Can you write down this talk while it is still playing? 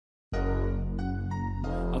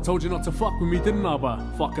I told you not to fuck with me, didn't I, but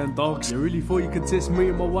fucking dogs. You really thought you could test me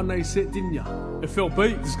in my one-night set, didn't ya?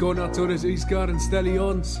 FLB, just going out to those East Garden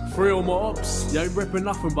stallions. Free all my ops. You ain't ripping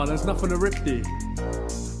nothing, but there's nothing to rip there.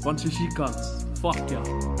 Bunch of shit cunts. Fuck ya.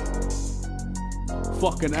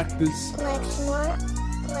 Fucking actors.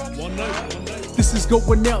 One night. This is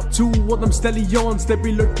going out to all them stallions. They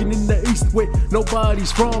be lurking in the east where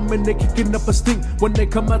nobody's from, and they kicking up a stink when they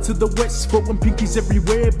come out to the west. Throwing pinkies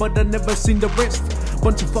everywhere, but I never seen the rest.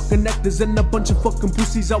 Bunch of fucking actors and a bunch of fucking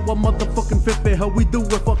pussies. Our motherfucking fefe, how we do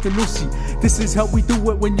it, fucking Lucy. This is how we do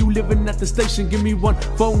it when you living at the station. Give me one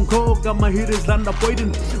phone call, got my hitters lined up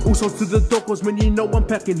waiting. Also to the docos, man, you know I'm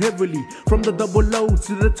packing heavily. From the 00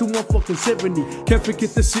 to the 2170. Can't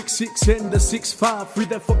forget the 66 and the 65. Free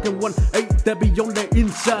that fucking 18 that be on the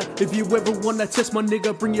inside. If you ever wanna test my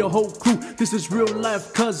nigga, bring your whole crew. This is real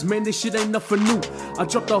life, cuz man, this shit ain't nothing new. I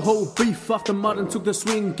dropped the whole beef after Martin took the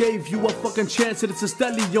swing. Gave you a fucking chance that it's a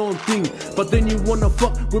stallion thing. But then you wanna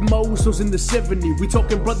fuck with my Usos in the 70. We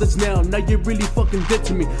talking brothers now you're really fucking dead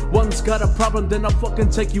to me. One's got a problem, then I'll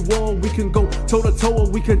fucking take you on. We can go toe to toe, or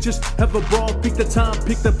we can just have a brawl. Pick the time,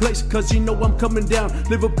 pick the place, cuz you know I'm coming down.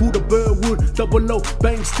 Liverpool to Burwood, 00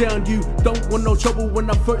 banks down. You don't want no trouble. When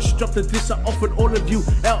I first dropped the diss, I offered all of you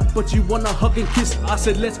out, but you wanna hug and kiss. I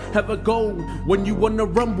said let's have a go. When you wanna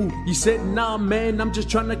rumble, you said nah man, I'm just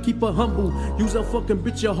trying to keep her humble. Use a fucking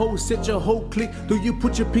bitch, your hoe, set your whole click. Do you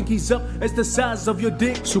put your pinkies up as the size of your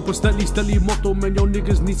dick? Super Stally motto, man, your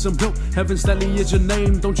niggas need some help. Having Stally is your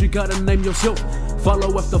name, don't you gotta name yourself?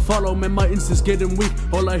 Follow after follow, man, my insta's getting weak.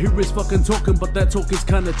 All I hear is fucking talking, but that talk is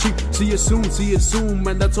kinda cheap. See you soon,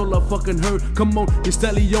 man, that's all I fucking heard. Come on, you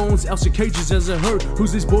stallions, out your cages as a herd.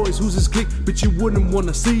 Who's these boys, who's this clique? Bitch, you wouldn't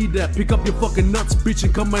wanna see that. Pick up your fucking nuts, bitch,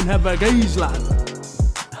 and come and have a gaze like.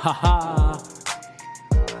 Haha.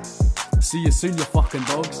 See you soon, you fucking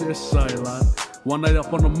dogs. Yes, say, lad. One night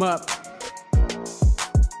up on the map.